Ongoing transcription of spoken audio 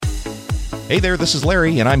Hey there, this is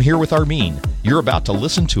Larry, and I'm here with Armin. You're about to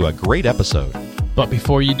listen to a great episode. But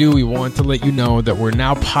before you do, we want to let you know that we're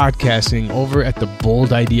now podcasting over at the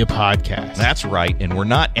Bold Idea Podcast. That's right, and we're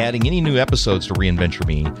not adding any new episodes to Reinventure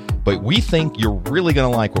Me, but we think you're really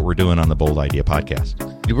going to like what we're doing on the Bold Idea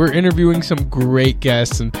Podcast. We're interviewing some great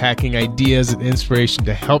guests and packing ideas and inspiration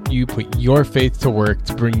to help you put your faith to work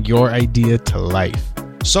to bring your idea to life.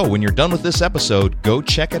 So when you're done with this episode, go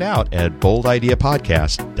check it out at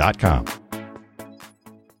boldideapodcast.com.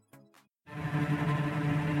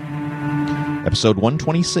 Episode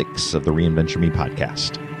 126 of the Reinventure Me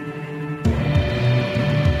podcast.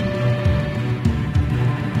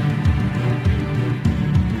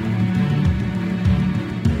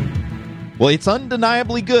 Well, it's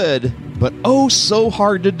undeniably good, but oh so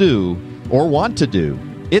hard to do or want to do.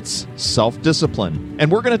 It's self-discipline.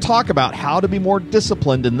 And we're going to talk about how to be more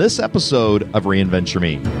disciplined in this episode of Reinventure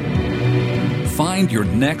Me. Find your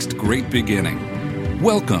next great beginning.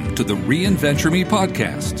 Welcome to the Reinventure Me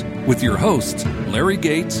podcast with your hosts, Larry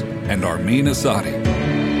Gates and Armin Asadi.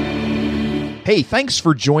 Hey, thanks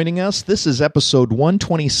for joining us. This is episode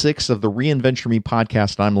 126 of the Reinventure Me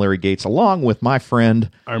podcast. I'm Larry Gates, along with my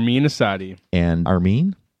friend Armin Asadi. And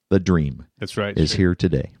Armin, the Dream. That's right. Is here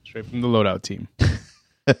today. Straight from the loadout team.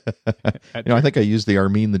 I think I used the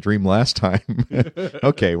Armin the Dream last time.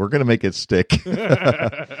 Okay, we're going to make it stick.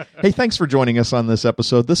 Hey, thanks for joining us on this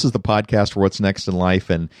episode. This is the podcast for What's Next in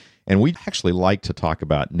Life, and we actually like to talk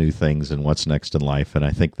about new things and what's next in life, and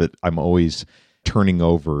I think that I'm always turning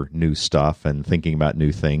over new stuff and thinking about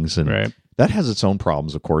new things, and right. That has its own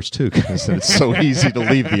problems, of course, too, because it's so easy to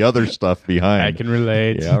leave the other stuff behind. I can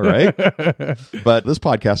relate. Yeah, right? But this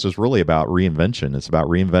podcast is really about reinvention. It's about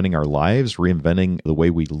reinventing our lives, reinventing the way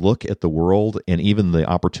we look at the world, and even the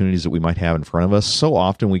opportunities that we might have in front of us. So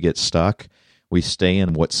often we get stuck. We stay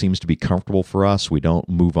in what seems to be comfortable for us. We don't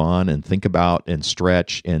move on and think about and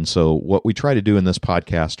stretch. And so what we try to do in this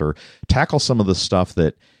podcast are tackle some of the stuff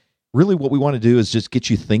that really what we want to do is just get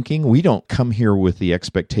you thinking. We don't come here with the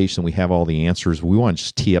expectation we have all the answers. We want to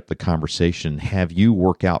just tee up the conversation, have you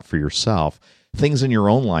work out for yourself things in your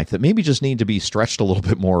own life that maybe just need to be stretched a little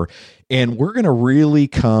bit more. And we're going to really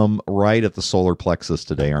come right at the solar plexus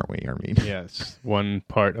today, aren't we, Armin? Yes, one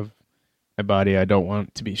part of my body I don't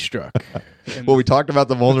want to be struck. Well, we talked about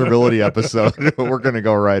the vulnerability episode. We're going to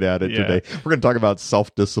go right at it today. We're going to talk about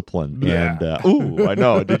self-discipline. Yeah. And, ooh, I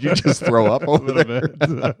know. Did you just throw up over there?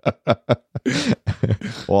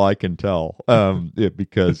 Well, I can tell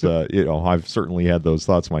because, I've certainly had those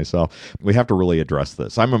thoughts myself. We have to really address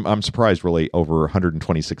this. I'm surprised really over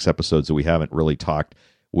 126 episodes that we haven't really talked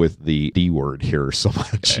with the D word here so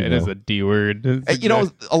much. It is a D word.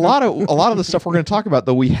 A lot of the stuff we're going to talk about,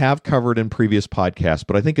 though, we have covered in previous podcasts,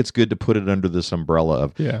 but I think it's good to put it under this umbrella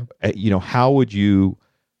of, how would you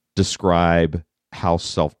describe how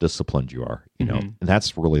self-disciplined you are? And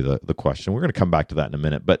that's really the question. We're going to come back to that in a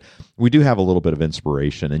minute, but we do have a little bit of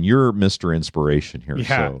inspiration, and you're Mr. Inspiration here.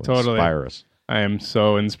 Yeah, so totally. Inspire us. I am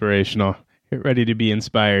so inspirational. Get ready to be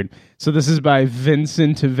inspired. So this is by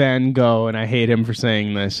Vincent van Gogh, and I hate him for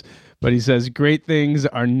saying this, but he says, great things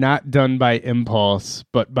are not done by impulse,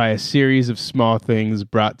 but by a series of small things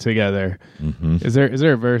brought together. Mm-hmm. Is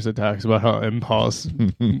there a verse that talks about how impulse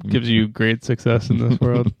gives you great success in this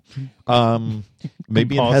world?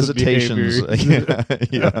 Maybe in hesitations.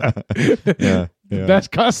 Yeah.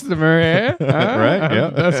 Best customer, eh? Right? Yeah.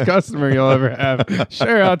 Best customer you'll ever have.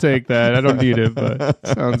 Sure, I'll take that. I don't need it, but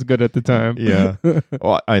sounds good at the time. Yeah.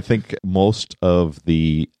 Well, I think most of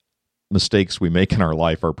the mistakes we make in our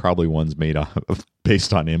life are probably ones made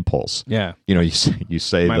based on impulse. Yeah. You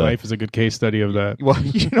say my life is a good case study of that. Well,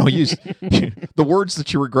 the words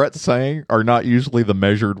that you regret saying are not usually the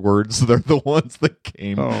measured words. They're the ones that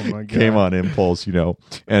came on impulse,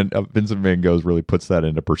 And Vincent van Gogh really puts that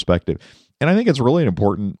into perspective. And I think it's really an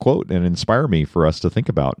important quote and inspire me for us to think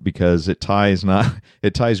about, because it ties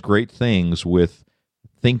great things with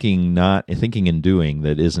thinking and doing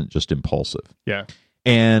that isn't just impulsive. Yeah.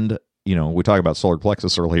 And we talked about solar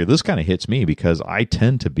plexus earlier. This kind of hits me because I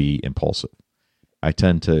tend to be impulsive. I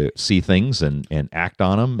tend to see things and act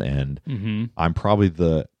on them. And I'm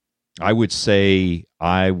probably I would say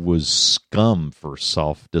I was scum for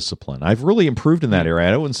self-discipline. I've really improved in that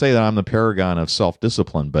area. I wouldn't say that I'm the paragon of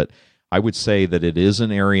self-discipline, but I would say that it is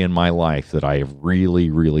an area in my life that I have really,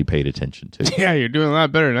 really paid attention to. Yeah, you're doing a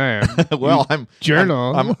lot better than I am. Well, I'm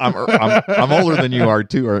older than you are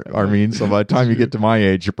too, Armin. So by the time you get to my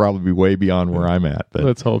age, you'll probably be way beyond where I'm at. But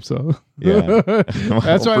let's hope so. Yeah,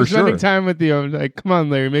 that's why I'm spending time with you. I'm like, come on,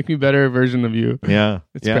 Larry, make me a better version of you. Yeah,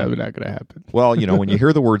 it's probably not going to happen. Well, when you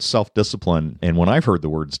hear the word self-discipline, and when I've heard the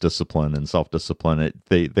words discipline and self-discipline,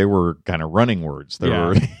 they were kind of running words. They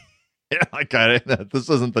were. Yeah, this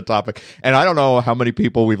isn't the topic, and I don't know how many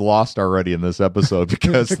people we've lost already in this episode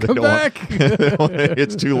because they come back.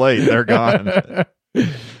 It's too late; they're gone.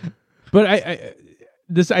 But I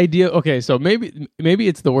this idea. Okay, so maybe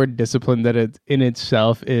it's the word discipline that it in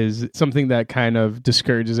itself is something that kind of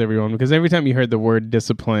discourages everyone, because every time you heard the word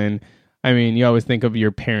discipline, I mean, you always think of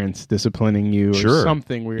your parents disciplining you or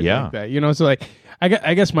something weird like that. So like.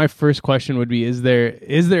 I guess my first question would be: Is there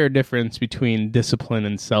a difference between discipline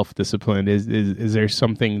and self-discipline? Is there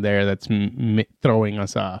something there that's throwing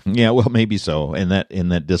us off? Yeah, well, maybe so. And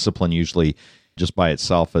that discipline usually, just by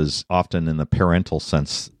itself, is often in the parental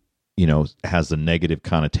sense, has a negative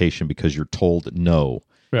connotation because you're told no.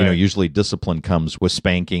 Right. Usually discipline comes with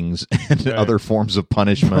spankings and other forms of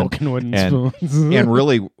punishment. Broken wooden spoons. And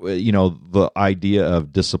really, the idea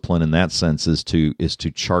of discipline in that sense is to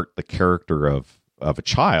chart the character of a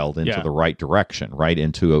child into the right direction, right?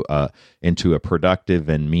 Into a productive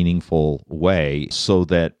and meaningful way so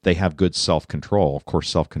that they have good self-control. Of course,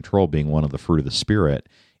 self-control being one of the fruit of the Spirit.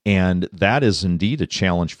 And that is indeed a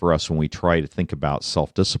challenge for us when we try to think about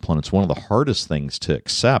self-discipline. It's one of the hardest things to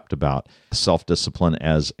accept about self-discipline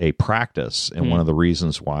as a practice. And one of the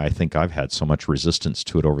reasons why I think I've had so much resistance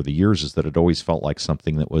to it over the years is that it always felt like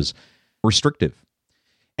something that was restrictive.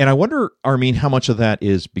 And I wonder, Armin, how much of that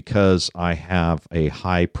is because I have a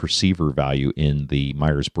high perceiver value in the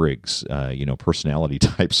Myers-Briggs, personality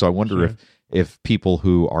type. So I wonder if people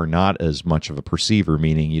who are not as much of a perceiver,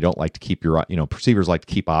 meaning you don't like to keep your, perceivers like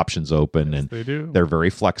to keep options open, and they do. They're very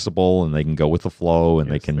flexible and they can go with the flow and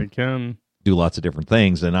they can do lots of different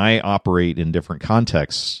things. And I operate in different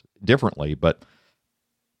contexts differently, but,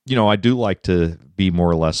 I do like to be more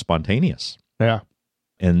or less spontaneous. Yeah.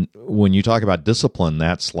 And when you talk about discipline,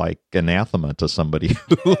 that's like anathema to somebody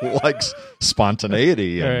who likes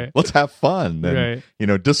spontaneity and let's have fun.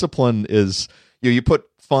 And, discipline is, you put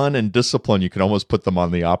fun and discipline, you can almost put them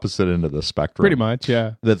on the opposite end of the spectrum. Pretty much,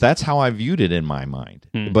 yeah. That's how I viewed it in my mind.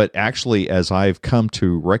 But actually, as I've come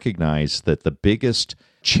to recognize that the biggest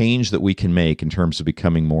change that we can make in terms of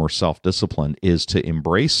becoming more self-disciplined is to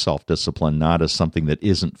embrace self-discipline not as something that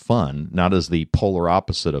isn't fun, not as the polar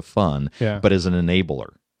opposite of fun, but as an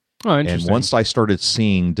enabler. Oh, interesting. And once I started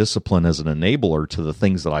seeing discipline as an enabler to the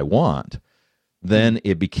things that I want, then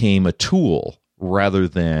it became a tool rather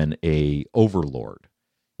than a overlord.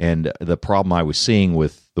 And the problem I was seeing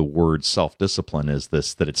with the word self-discipline is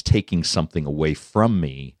that it's taking something away from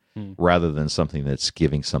me rather than something that's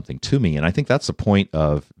giving something to me. And I think that's the point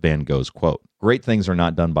of Van Gogh's quote. Great things are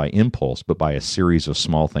not done by impulse, but by a series of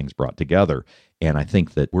small things brought together. And I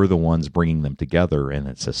think that we're the ones bringing them together, and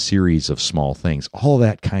it's a series of small things. All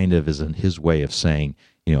that kind of is in his way of saying,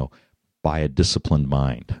 by a disciplined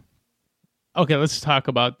mind. Okay, let's talk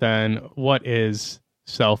about then what is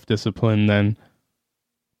self-discipline then?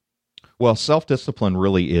 Well, self-discipline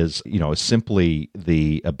really is, is simply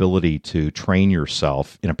the ability to train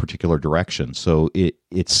yourself in a particular direction. So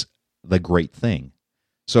it's the great thing.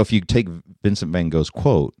 So if you take Vincent van Gogh's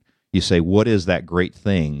quote, you say, what is that great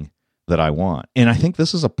thing that I want? And I think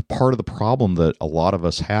this is a part of the problem that a lot of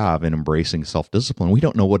us have in embracing self-discipline. We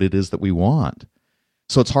don't know what it is that we want.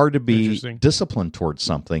 So it's hard to be disciplined towards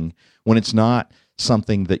something when it's not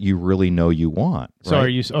something that you really know you want. So right? are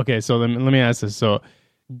you, okay, so let me ask this. So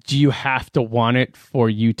do you have to want it for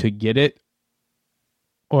you to get it?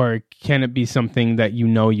 Or can it be something that you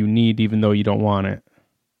know you need even though you don't want it?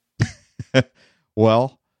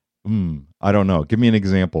 Well, I don't know. Give me an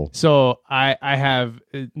example. So I have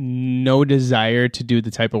no desire to do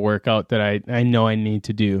the type of workout that I know I need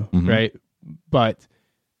to do, right? But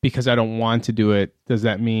because I don't want to do it, does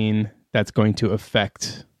that mean that's going to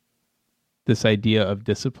affect this idea of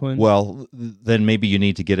discipline? Well, then maybe you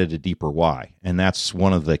need to get at a deeper why. And that's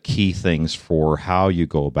one of the key things for how you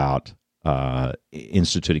go about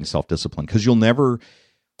instituting self-discipline. Because you'll never,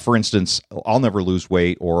 for instance, I'll never lose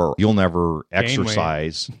weight, or you'll never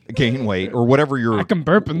exercise, gain weight, or whatever you're... I can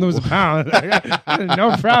burp and lose a pound.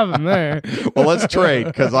 No problem there. Well, let's trade,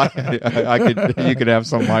 because you could have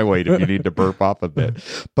some of my weight if you need to burp off a bit.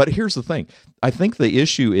 But here's the thing. I think the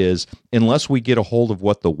issue is, unless we get a hold of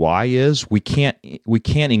what the why is, we can't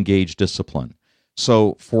engage discipline.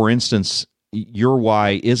 So, for instance, your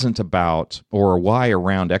why isn't about, or a why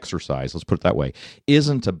around exercise, let's put it that way,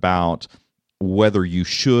 isn't about whether you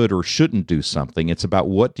should or shouldn't do something. It's about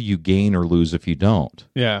what do you gain or lose if you don't.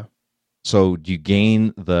 Yeah. So do you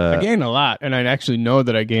gain I gain a lot, and I actually know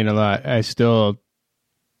that I gain a lot. I still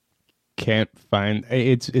can't find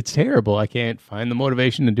it's terrible. I can't find the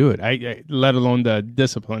motivation to do it. I let alone the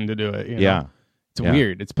discipline to do it. You know? Yeah. It's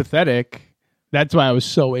weird. It's pathetic. That's why I was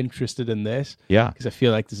so interested in this. Yeah. Because I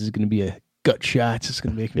feel like this is going to be a gut shot. It's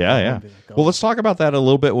going to make me Well, let's talk about that a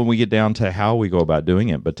little bit when we get down to how we go about doing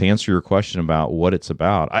it. But to answer your question about what it's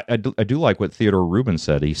about, I do like what Theodore Rubin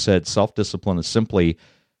said. He said self-discipline is simply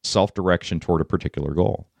self-direction toward a particular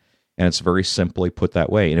goal. And it's very simply put that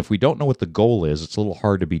way. And if we don't know what the goal is, it's a little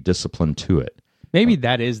hard to be disciplined to it. Maybe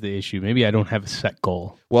that is the issue. Maybe I don't have a set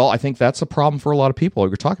goal. Well, I think that's a problem for a lot of people. Like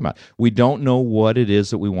we're talking about, we don't know what it is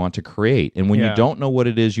that we want to create. And when you don't know what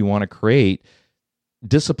it is you want to create,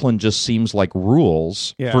 discipline just seems like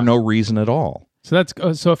rules for no reason at all. So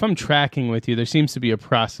so if I'm tracking with you, there seems to be a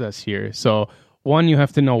process here. So one, you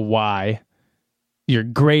have to know why, your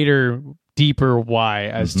greater, deeper why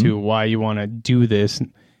as to why you want to do this.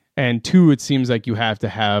 And two, it seems like you have to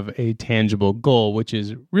have a tangible goal, which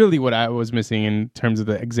is really what I was missing in terms of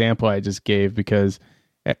the example I just gave, because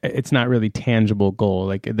it's not really tangible goal.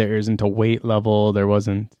 Like there isn't a weight level. There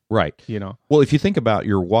wasn't. Right. Well, if you think about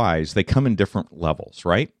your whys, they come in different levels,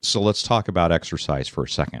 right? So let's talk about exercise for a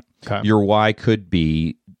second. Okay. Your why could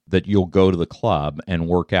be that you'll go to the club and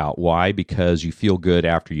work out. Why? Because you feel good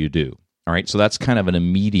after you do. All right. So that's kind of an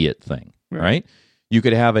immediate thing, right? You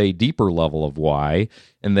could have a deeper level of why,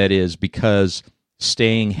 and that is because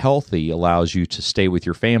staying healthy allows you to stay with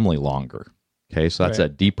your family longer. Okay, so that's a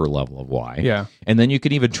deeper level of why. Yeah. And then you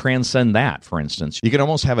can even transcend that, for instance. You can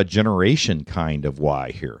almost have a generation kind of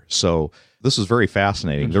why here. So this is very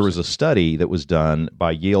fascinating. There was a study that was done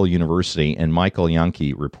by Yale University, and Michael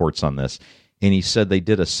Yankee reports on this, and he said they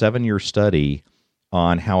did a 7-year study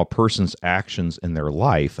on how a person's actions in their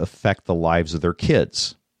life affect the lives of their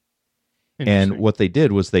kids. And what they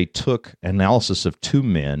did was they took analysis of 2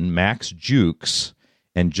 men, Max Jukes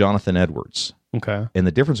and Jonathan Edwards. Okay. And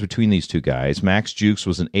the difference between these two guys, Max Jukes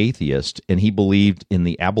was an atheist, and he believed in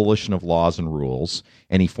the abolition of laws and rules,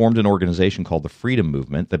 and he formed an organization called the Freedom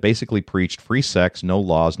Movement that basically preached free sex, no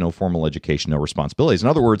laws, no formal education, no responsibilities. In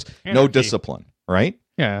other words, no discipline, right?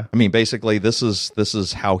 Yeah. I mean, basically, this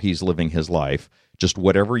is how he's living his life. Just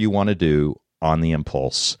whatever you want to do on the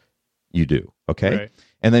impulse, you do, okay? Right.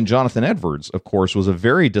 And then Jonathan Edwards, of course, was a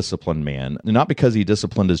very disciplined man, not because he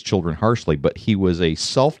disciplined his children harshly, but he was a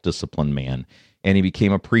self-disciplined man, and he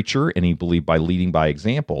became a preacher, and he believed by leading by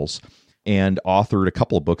examples, and authored a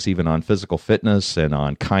couple of books even on physical fitness and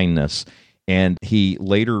on kindness, and he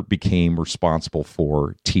later became responsible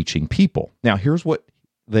for teaching people. Now, here's what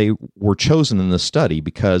they were chosen in this study,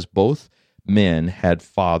 because both men had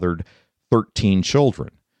fathered 13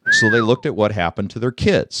 children. So they looked at what happened to their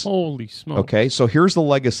kids. Holy smoke. Okay, so here's the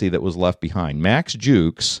legacy that was left behind. Max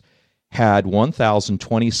Jukes had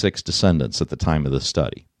 1,026 descendants at the time of this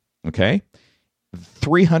study. Okay?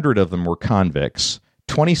 300 of them were convicts,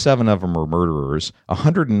 27 of them were murderers,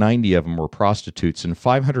 190 of them were prostitutes, and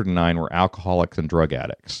 509 were alcoholics and drug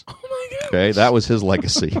addicts. Oh my God. Okay, that was his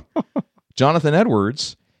legacy. Jonathan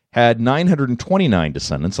Edwards had 929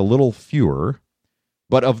 descendants, a little fewer.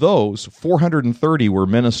 But of those, 430 were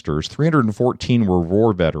ministers, 314 were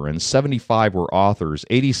war veterans, 75 were authors,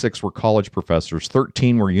 86 were college professors,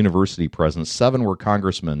 13 were university presidents, 7 were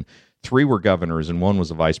congressmen, 3 were governors, and 1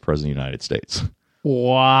 was a vice president of the United States.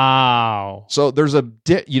 Wow. So there's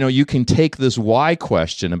you can take this why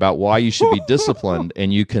question about why you should be disciplined,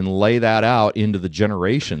 and you can lay that out into the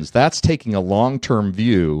generations. That's taking a long-term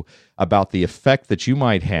view about the effect that you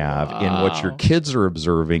might have in what your kids are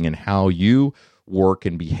observing and how you work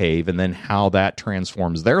and behave, and then how that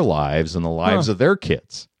transforms their lives and the lives of their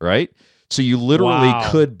kids, right? So you literally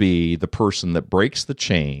could be the person that breaks the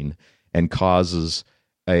chain and causes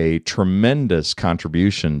a tremendous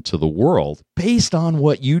contribution to the world based on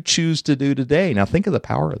what you choose to do today. Now think of the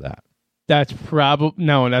power of that. That's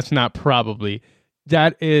not probably.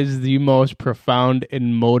 That is the most profound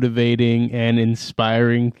and motivating and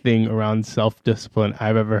inspiring thing around self-discipline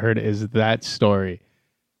I've ever heard, is that story.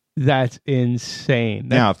 That's insane.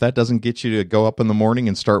 Now, if that doesn't get you to go up in the morning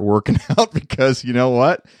and start working out, because you know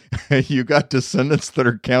what? You got descendants that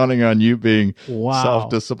are counting on you being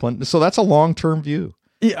self-disciplined. So that's a long-term view.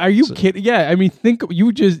 Are you kidding? Yeah, I mean,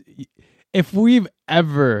 if we've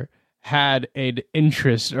ever had an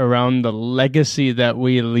interest around the legacy that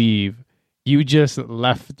we leave, you just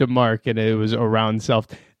left the mark, and it was around self.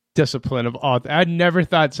 discipline of all. I never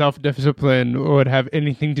thought self-discipline would have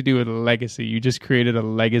anything to do with legacy. You just created a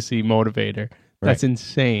legacy motivator. That's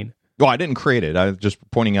insane. Well, I didn't create it. I was just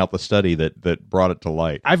pointing out the study that brought it to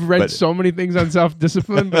light. I've read so many things on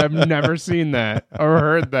self-discipline, but I've never seen that or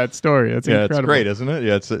heard that story. That's incredible. It's great, isn't it?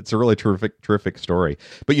 Yeah, it's a really terrific story.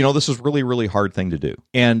 But this is really, really hard thing to do.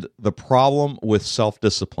 And the problem with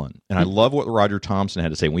self-discipline, and I love what Roger Thompson had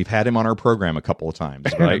to say. We've had him on our program a couple of times,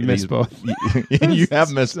 right? I missed both. You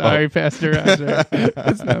have missed both. Sorry, Pastor Roger.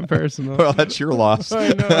 It's not personal. Well, that's your loss. I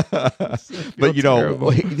know. But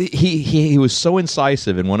he was so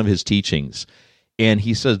incisive in one of his teachings, and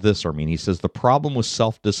he says this, Armin. He says the problem with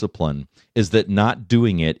self-discipline is that not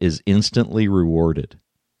doing it is instantly rewarded.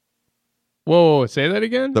 Whoa, say that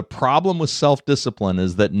again? The problem with self-discipline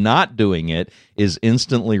is that not doing it is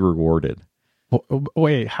instantly rewarded.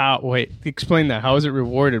 Wait, how? Wait, explain that. How is it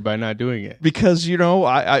rewarded by not doing it? Because,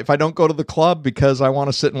 if I don't go to the club because I want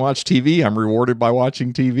to sit and watch TV, I'm rewarded by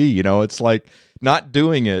watching TV. It's like not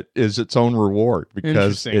doing it is its own reward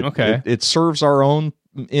because it serves our own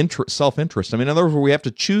self-interest. In other words, we have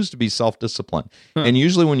to choose to be self-disciplined. And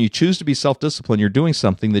usually when you choose to be self-disciplined, you're doing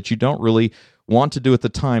something that you don't really want to do at the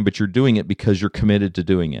time, but you're doing it because you're committed to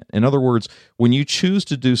doing it. In other words, when you choose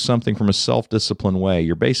to do something from a self-disciplined way,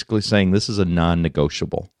 you're basically saying this is a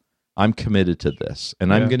non-negotiable. I'm committed to this,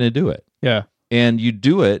 and I'm going to do it. Yeah. And you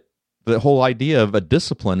do it, the whole idea of a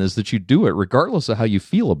discipline is that you do it regardless of how you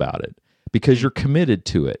feel about it because you're committed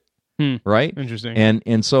to it. Right? Interesting.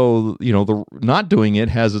 And so, the not doing it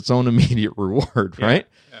has its own immediate reward, right?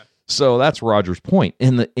 Yeah. So that's Roger's point.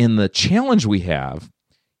 And the challenge we have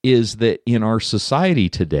is that in our society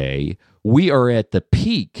today, we are at the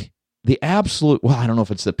peak, the absolute, I don't know if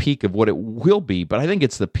it's the peak of what it will be, but I think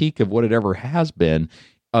it's the peak of what it ever has been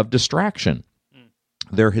of distraction.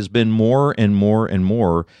 There has been more and more and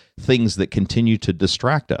more things that continue to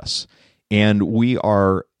distract us. And we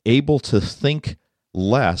are able to think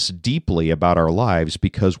less deeply about our lives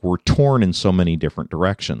because we're torn in so many different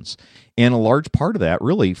directions. And a large part of that,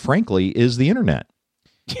 really, frankly, is the internet.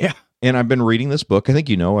 Yeah. And I've been reading this book. I think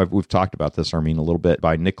we've talked about this, Armin, a little bit,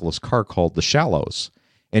 by Nicholas Carr called The Shallows.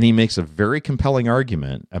 And he makes a very compelling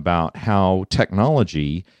argument about how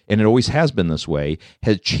technology, and it always has been this way,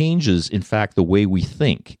 changes, in fact, the way we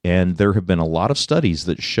think. And there have been a lot of studies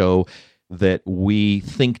that show that we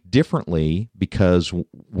think differently because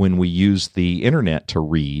when we use the internet to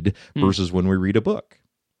read versus when we read a book.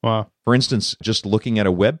 Wow. For instance, just looking at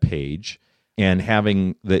a web page and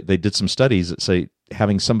they did some studies that say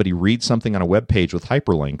having somebody read something on a web page with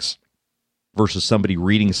hyperlinks versus somebody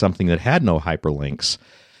reading something that had no hyperlinks.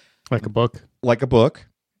 Like a book,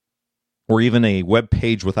 or even a web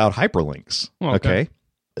page without hyperlinks. Okay.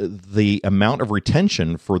 The amount of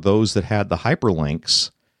retention for those that had the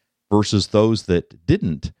hyperlinks versus those that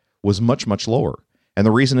didn't was much, much lower. And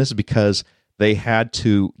the reason is because they had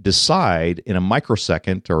to decide in a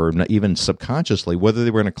microsecond or even subconsciously whether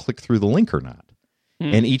they were going to click through the link or not.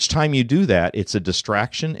 And each time you do that, it's a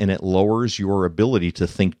distraction and it lowers your ability to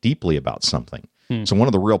think deeply about something. So one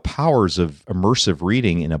of the real powers of immersive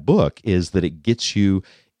reading in a book is that it gets you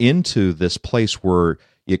into this place where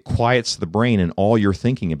it quiets the brain and all you're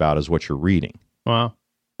thinking about is what you're reading. Wow.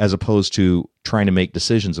 As opposed to trying to make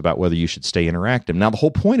decisions about whether you should stay interactive. Now, the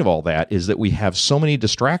whole point of all that is that we have so many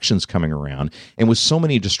distractions coming around, and with so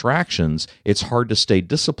many distractions, it's hard to stay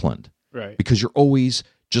disciplined. Right. Because you're always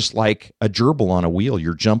just like a gerbil on a wheel.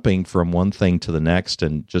 You're jumping from one thing to the next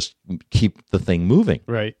and just keep the thing moving.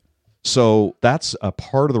 Right. So that's a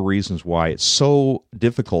part of the reasons why it's so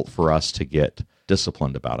difficult for us to get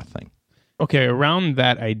disciplined about a thing. Okay, around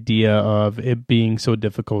that idea of it being so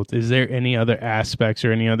difficult, is there any other aspects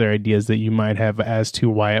or any other ideas that you might have as to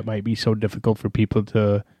why it might be so difficult for people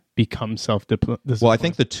to become self-disciplined? Well, I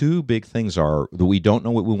think the two big things are that we don't know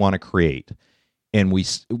what we want to create. And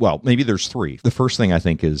maybe there's three. The first thing I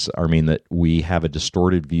think is, that we have a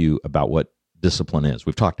distorted view about what discipline is.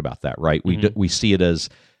 We've talked about that, right? We see it as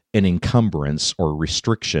an encumbrance or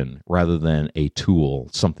restriction rather than a tool,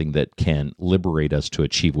 something that can liberate us to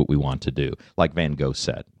achieve what we want to do. Like Van Gogh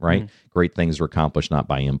said, right? Great things are accomplished not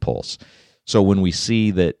by impulse. So when we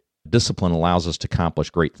see that discipline allows us to accomplish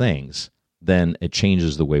great things, then it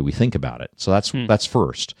changes the way we think about it. So that's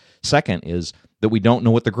first. Second is that we don't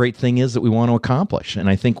know what the great thing is that we want to accomplish. And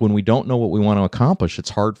I think when we don't know what we want to accomplish, it's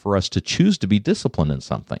hard for us to choose to be disciplined in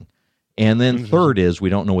something. And then third is we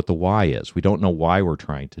don't know what the why is. We don't know why we're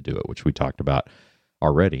trying to do it, which we talked about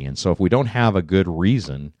already. And so if we don't have a good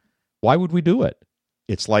reason, why would we do it?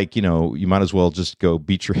 it's like, you might as well just go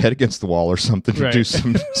beat your head against the wall or something to do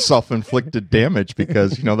some self-inflicted damage,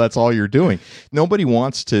 because, that's all you're doing. Nobody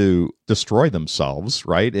wants to destroy themselves,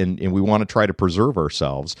 right? And we want to try to preserve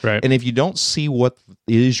ourselves. Right. And if you don't see what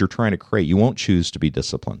it is you're trying to create, you won't choose to be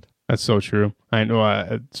disciplined. That's so true. I know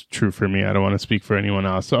it's true for me. I don't want to speak for anyone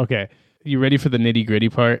else. So, okay. You ready for the nitty-gritty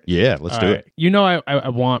part? Yeah, let's do it. I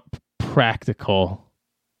want practical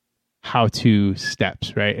how-to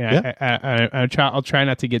steps, right? Yeah. I'll try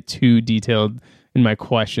not to get too detailed in my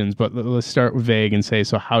questions, but let's start vague and say,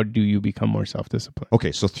 so how do you become more self-disciplined?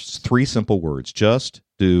 Okay, so 3 simple words. Just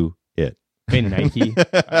do it. Hey, Nike.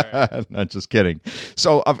 Right. Not just kidding.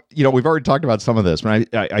 So, we've already talked about some of this, but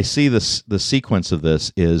I see this. The sequence of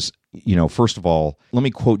this is, first of all, let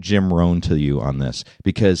me quote Jim Rohn to you on this,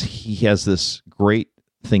 because he has this great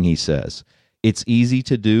thing he says. It's easy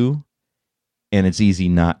to do, and it's easy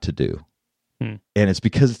not to do. And it's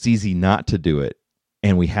because it's easy not to do it,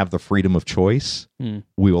 and we have the freedom of choice,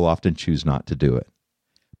 we will often choose not to do it.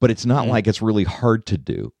 But it's not like it's really hard to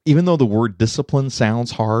do. Even though the word discipline sounds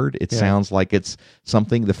hard, it sounds like it's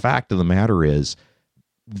something. The fact of the matter is,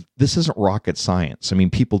 this isn't rocket science. I mean,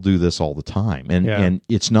 people do this all the time. And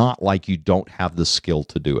it's not like you don't have the skill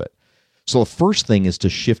to do it. So the first thing is to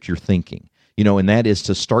shift your thinking, and that is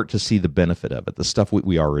to start to see the benefit of it, the stuff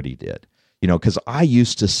we already did. Because I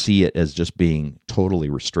used to see it as just being totally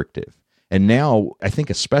restrictive. And now, I think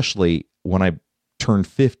especially when I turned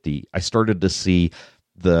 50, I started to see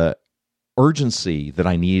the urgency that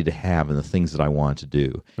I needed to have in the things that I wanted to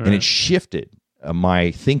do. Right. And it shifted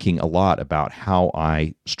my thinking a lot about how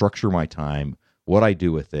I structure my time, what I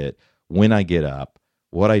do with it, when I get up,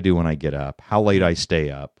 what I do when I get up, how late I stay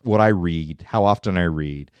up, what I read, how often I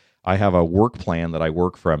read. I have a work plan that I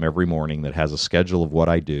work from every morning that has a schedule of what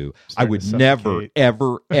I do. I would never,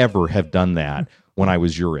 ever, ever have done that when I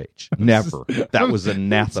was your age. Never. That was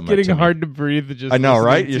anathema. It's getting hard to breathe. I know,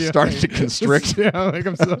 right? You're starting to constrict. Like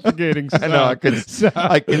I'm suffocating. I know. I can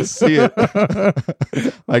see it.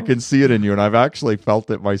 I can see it in you, and I've actually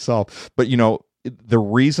felt it myself. But the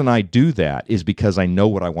reason I do that is because I know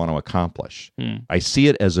what I want to accomplish. I see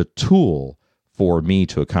it as a tool for me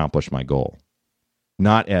to accomplish my goal,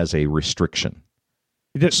 not as a restriction.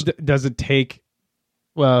 Does it take?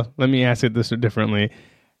 Well, let me ask it this differently.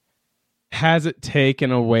 Has it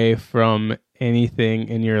taken away from anything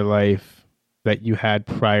in your life that you had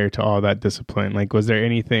prior to all that discipline? Like, was there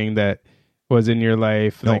anything that was in your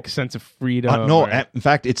life, like sense of freedom? No. In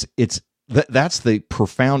fact, that's the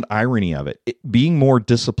profound irony of it. Being more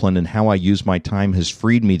disciplined in how I use my time has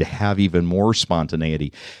freed me to have even more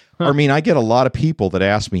spontaneity. I mean, I get a lot of people that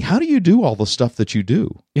ask me, how do you do all the stuff that you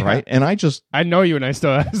do? Yeah. Right. And I know you, and I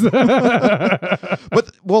still ask that.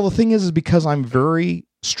 But the thing is because I'm very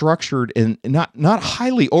structured and not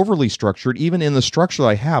highly overly structured. Even in the structure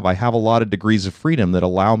I have a lot of degrees of freedom that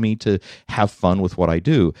allow me to have fun with what I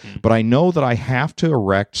do. But I know that I have to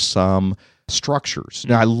erect some structures.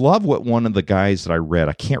 Now, I love what one of the guys that I read,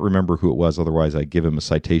 I can't remember who it was, otherwise I'd give him a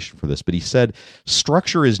citation for this, but he said,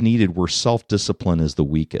 structure is needed where self-discipline is the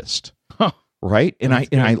weakest. Huh. Right? And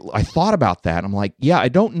I thought about that. I'm like, yeah, I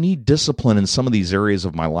don't need discipline in some of these areas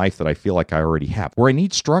of my life that I feel like I already have. Where I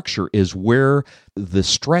need structure is where the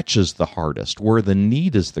stretch is the hardest, where the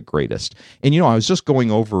need is the greatest. And, I was just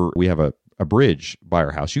going over, we have a bridge by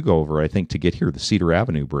our house. You go over, I think, to get here, the Cedar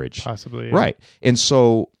Avenue Bridge. Possibly. Yeah. Right. And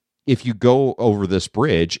so if you go over this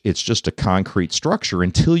bridge, it's just a concrete structure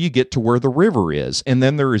until you get to where the river is. And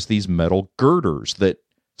then there is these metal girders that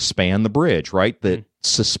span the bridge, right? That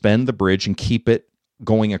suspend the bridge and keep it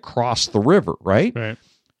going across the river, right? Right.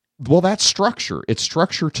 Well, that's structure. It's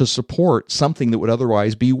structure to support something that would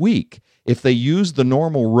otherwise be weak. If they used the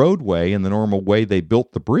normal roadway and the normal way they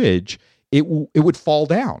built the bridge, it would fall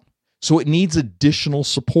down. So it needs additional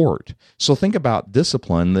support. So think about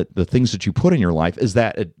discipline, that the things that you put in your life is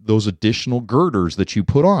that those additional girders that you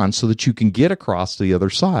put on so that you can get across to the other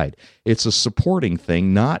side. It's a supporting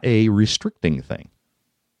thing, not a restricting thing.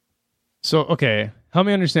 So, okay, help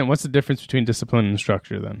me understand, what's the difference between discipline and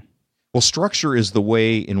structure then? Well, structure is the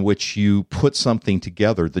way in which you put something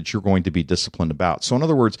together that you're going to be disciplined about. So in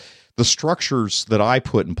other words, the structures that I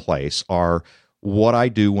put in place are what I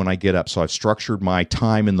do when I get up. So I've structured my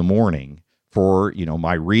time in the morning for,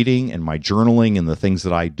 my reading and my journaling and the things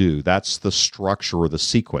that I do. That's the structure or the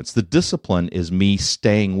sequence. The discipline is me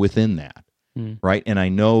staying within that, right? And I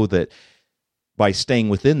know that by staying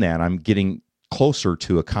within that, I'm getting closer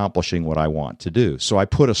to accomplishing what I want to do. So I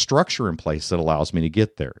put a structure in place that allows me to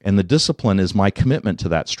get there. And the discipline is my commitment to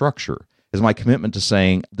that structure, is my commitment to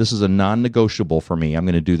saying, this is a non-negotiable for me. I'm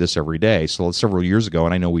going to do this every day. So several years ago,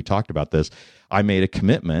 and I know we talked about this, I made a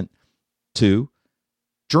commitment to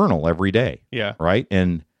journal every day. Yeah. Right.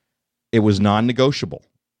 And it was non-negotiable.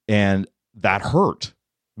 And that hurt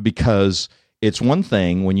because it's one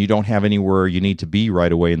thing when you don't have anywhere you need to be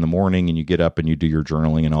right away in the morning and you get up and you do your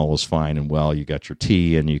journaling and all is fine and well, you got your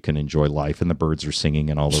tea and you can enjoy life and the birds are singing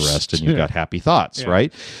and all the rest and you've got happy thoughts,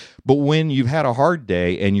 right? But when you've had a hard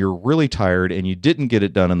day and you're really tired and you didn't get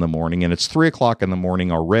it done in the morning and it's 3:00 in the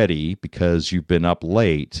morning already because you've been up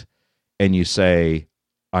late and you say,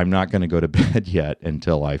 I'm not going to go to bed yet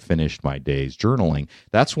until I finished my day's journaling.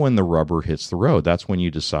 That's when the rubber hits the road. That's when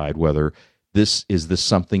you decide whether this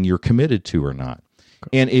something you're committed to or not.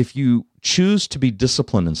 Okay. And if you choose to be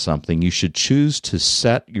disciplined in something, you should choose to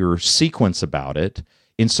set your sequence about it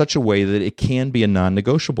in such a way that it can be a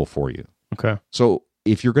non-negotiable for you. Okay. So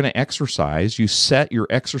if you're going to exercise, you set your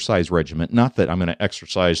exercise regimen. Not that I'm going to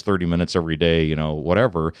exercise 30 minutes every day,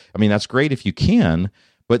 whatever. I mean, that's great if you can,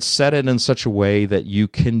 but set it in such a way that you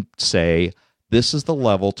can say, this is the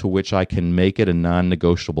level to which I can make it a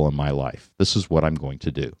non-negotiable in my life. This is what I'm going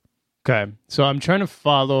to do. Okay, so I'm trying to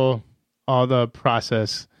follow all the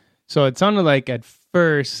process. So it sounded like at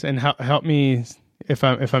first, and help me if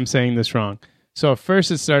I'm saying this wrong. So first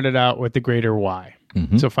it started out with the greater why.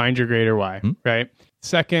 Mm-hmm. So find your greater why, right?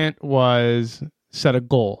 Second was set a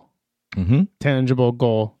goal, tangible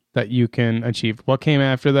goal that you can achieve. What came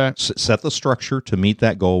after that? Set the structure to meet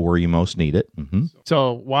that goal where you most need it. Mm-hmm.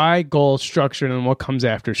 So why, goal, structure, and what comes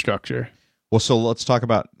after structure? Well, so let's talk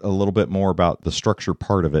about a little bit more about the structure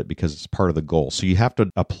part of it because it's part of the goal. So you have to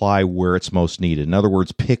apply where it's most needed. In other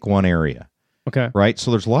words, pick one area. Okay. Right?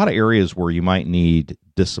 So there's a lot of areas where you might need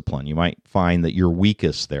discipline. You might find that you're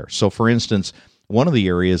weakest there. So for instance, one of the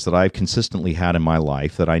areas that I've consistently had in my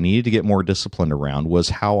life that I needed to get more disciplined around was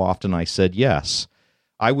how often I said yes.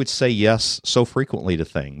 I would say yes so frequently to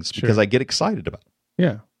things because I get excited about it.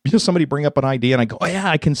 Yeah. Somebody bring up an idea and I go, oh yeah,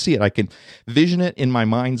 I can see it. I can vision it in my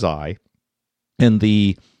mind's eye. And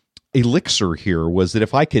the elixir here was that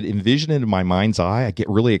if I could envision it in my mind's eye, I get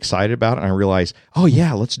really excited about it. And I realize, oh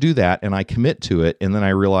yeah, let's do that. And I commit to it. And then I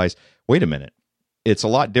realize, wait a minute, it's a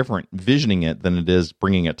lot different visioning it than it is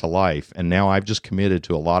bringing it to life. And now I've just committed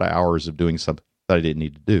to a lot of hours of doing something that I didn't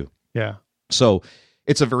need to do. Yeah. So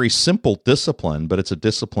it's a very simple discipline, but it's a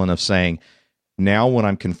discipline of saying, now when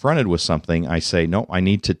I'm confronted with something, I say, no, I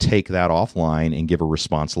need to take that offline and give a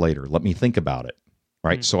response later. Let me think about it.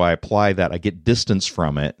 Right. Mm-hmm. So I apply that. I get distance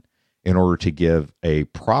from it in order to give a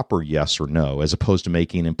proper yes or no, as opposed to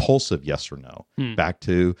making an impulsive yes or no. Back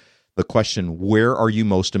to the question, where are you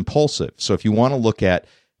most impulsive? So if you want to look at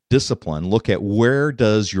discipline, look at where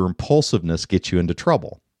does your impulsiveness get you into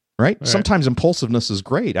trouble? Right? Sometimes impulsiveness is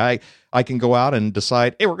great. I can go out and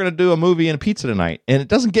decide, hey, we're going to do a movie and a pizza tonight. And it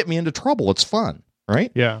doesn't get me into trouble. It's fun.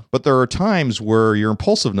 Right? Yeah. But there are times where your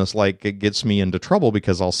impulsiveness, it gets me into trouble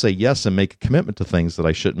because I'll say yes and make a commitment to things that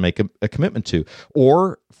I shouldn't make a commitment to.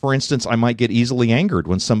 Or, for instance, I might get easily angered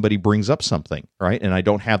when somebody brings up something, right? And I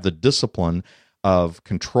don't have the discipline of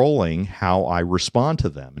controlling how I respond to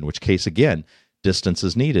them, in which case, again, distance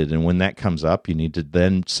is needed. And when that comes up, you need to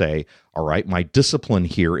then say, all right, my discipline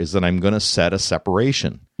here is that I'm going to set a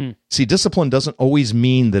separation. See, discipline doesn't always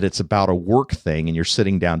mean that it's about a work thing and you're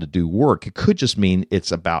sitting down to do work. It could just mean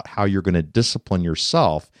it's about how you're going to discipline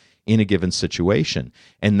yourself in a given situation.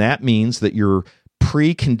 And that means that you're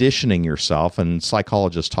preconditioning yourself, and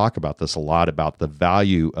psychologists talk about this a lot, about the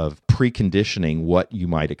value of preconditioning what you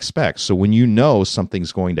might expect. So when you know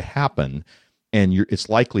something's going to happen, and it's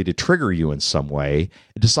likely to trigger you in some way,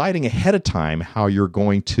 deciding ahead of time how you're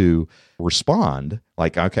going to respond,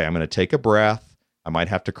 like, okay, I'm going to take a breath, I might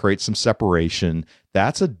have to create some separation.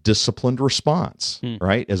 That's a disciplined response,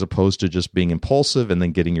 right? As opposed to just being impulsive and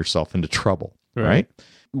then getting yourself into trouble, right?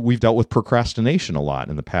 We've dealt with procrastination a lot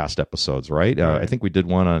in the past episodes, right? I think we did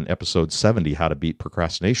one on episode 70, How to Beat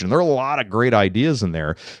Procrastination. There are a lot of great ideas in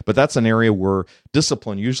there, but that's an area where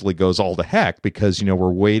discipline usually goes all to heck because,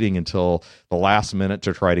 we're waiting until the last minute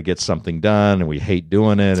to try to get something done and we hate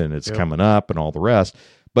doing it and it's coming up and all the rest.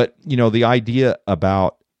 But, the idea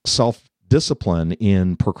about self-discipline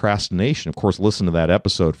in procrastination, of course, listen to that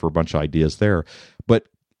episode for a bunch of ideas there. But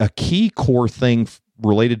a key core thing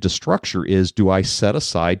related to structure is, do I set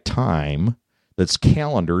aside time that's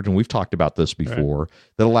calendared, and we've talked about this before,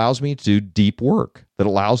 that allows me to do deep work, that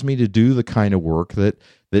allows me to do the kind of work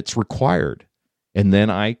that's required. And then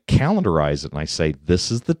I calendarize it and I say, this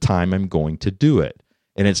is the time I'm going to do it.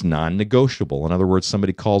 And it's non-negotiable. In other words,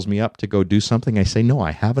 somebody calls me up to go do something. I say, no,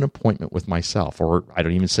 I have an appointment with myself. Or I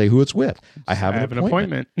don't even say who it's with. I have an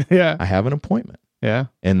appointment. Yeah. I have an appointment. Yeah.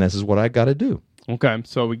 And this is what I got to do. Okay.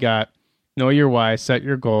 So we got know your why, set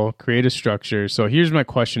your goal, create a structure. So here's my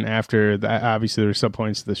question after that. Obviously, there's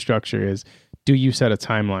subpoints to the structure is, do you set a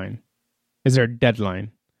timeline? Is there a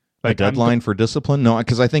deadline? A deadline for discipline? No,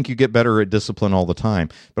 because I think you get better at discipline all the time.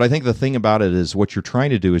 But I think the thing about it is what you're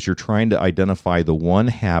trying to do is you're trying to identify the one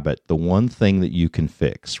habit, the one thing that you can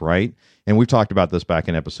fix, right? And we've talked about this back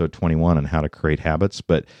in episode 21 on how to create habits,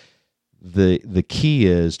 but the key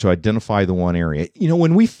is to identify the one area.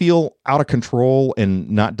 When we feel out of control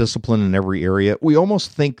and not disciplined in every area, we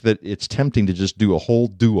almost think that it's tempting to just do a whole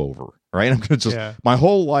do-over, right? I'm going to my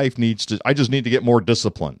whole life I just need to get more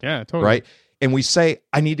disciplined. Yeah, totally. Right? And we say,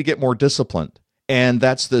 I need to get more disciplined. And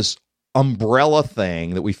that's this umbrella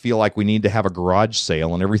thing that we feel like we need to have a garage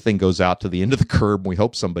sale and everything goes out to the end of the curb and we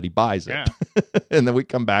hope somebody buys it. Yeah. And then we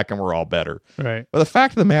come back and we're all better. Right. But the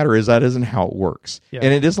fact of the matter is that isn't how it works. Yeah.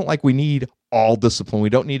 And it isn't like we need all discipline. We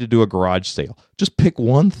don't need to do a garage sale. Just pick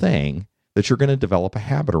one thing that you're going to develop a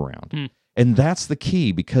habit around. And that's the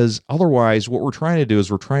key, because otherwise what we're trying to do is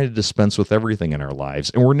we're trying to dispense with everything in our lives,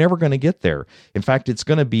 and we're never going to get there. In fact, it's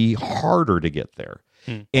going to be harder to get there.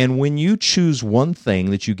 And when you choose one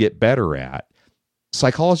thing that you get better at,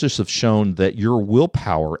 psychologists have shown that your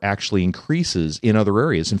willpower actually increases in other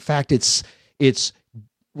areas. In fact, it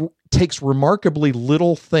takes remarkably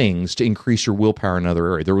little things to increase your willpower in another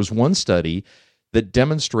area. There was one study that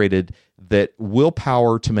demonstrated that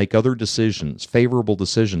willpower to make other decisions, favorable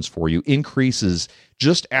decisions for you, increases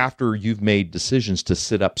just after you've made decisions to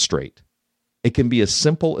sit up straight. It can be as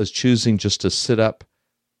simple as choosing just to sit up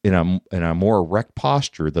in a more erect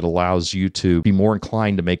posture that allows you to be more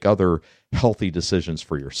inclined to make other healthy decisions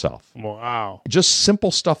for yourself. Wow. Just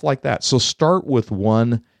simple stuff like that. So start with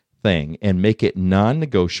one thing and make it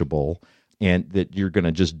non-negotiable, and that you're going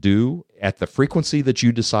to just do at the frequency that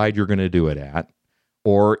you decide you're going to do it at.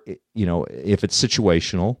 Or, if it's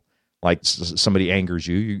situational, like somebody angers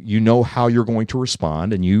you, you know how you're going to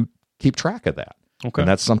respond, and you keep track of that. Okay. And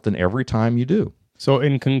that's something every time you do. So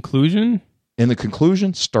in conclusion,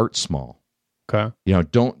 start small. Okay.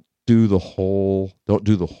 Don't do the whole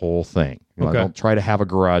thing. Don't try to have a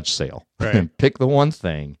garage sale. Right. Pick the one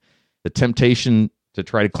thing. The temptation to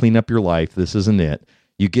try to clean up your life, this isn't it.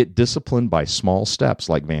 You get disciplined by small steps,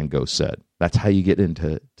 like Van Gogh said. That's how you get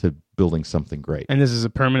into building something great. And this is a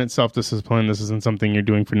permanent self-discipline. This isn't something you're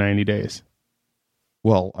doing for 90 days.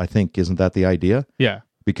 Well, I think, isn't that the idea? Yeah.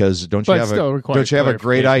 Because don't you have a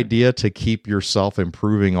great idea to keep yourself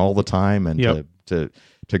improving all the time and to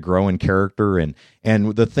grow in character, and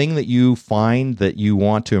the thing that you find that you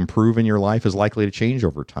want to improve in your life is likely to change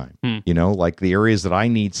over time. Like the areas that I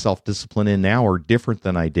need self-discipline in now are different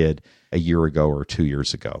than I did a year ago or 2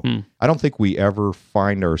 years ago. I don't think we ever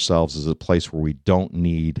find ourselves as a place where we don't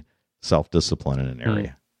need self-discipline in an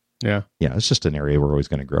area. Yeah. Yeah, it's just an area we're always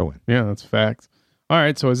going to grow in. Yeah, that's a fact. All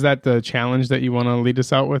right, so is that the challenge that you want to lead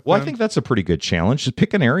us out with? Well, I think that's a pretty good challenge. Just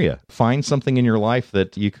pick an area. Find something in your life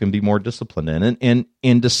that you can be more disciplined in,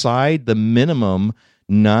 and decide the minimum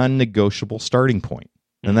non-negotiable starting point.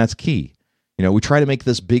 And that's key. We try to make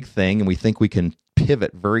this big thing, and we think we can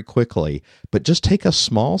pivot very quickly, but just take a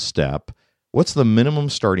small step. What's the minimum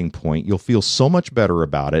starting point? You'll feel so much better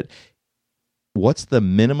about it. What's the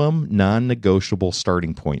minimum non-negotiable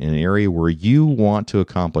starting point in an area where you want to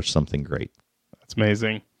accomplish something great? That's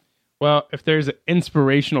amazing. Well, if there's an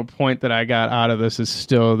inspirational point that I got out of this, is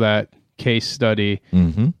still that case study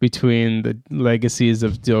between the legacies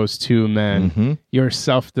of those two men. Your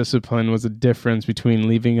self-discipline was a difference between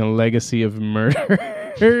leaving a legacy of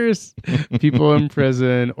murderers, people in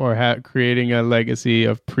prison, or creating a legacy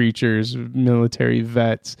of preachers, military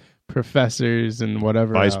vets, professors, and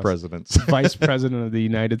whatever Vice else. presidents. Vice President of the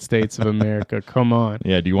United States of America. Come on.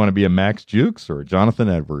 Yeah, do you want to be a Max Jukes or a Jonathan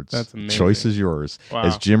Edwards? That's amazing. Choice is yours. Wow.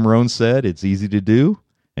 As Jim Rohn said, it's easy to do,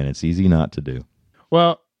 and it's easy not to do.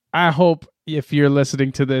 Well, I hope if you're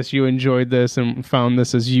listening to this, you enjoyed this and found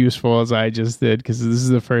this as useful as I just did, because this is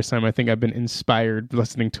the first time I think I've been inspired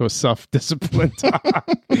listening to a self-discipline talk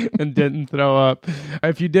and didn't throw up.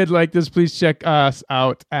 If you did like this, please check us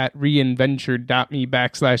out at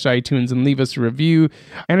reinventure.me/iTunes and leave us a review.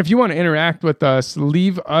 And if you want to interact with us,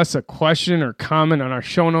 leave us a question or comment on our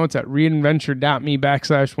show notes at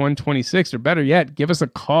reinventure.me/126, or better yet, give us a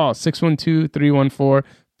call,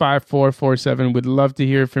 612-314-5447. We'd love to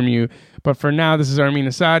hear from you. But for now, this is Armin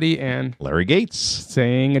Asadi and Larry Gates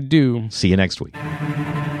saying adieu. See you next week.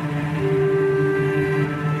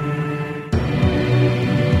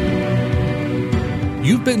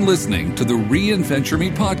 You've been listening to the Reinventure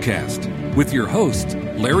Me podcast with your hosts,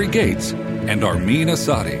 Larry Gates and Armin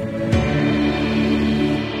Asadi.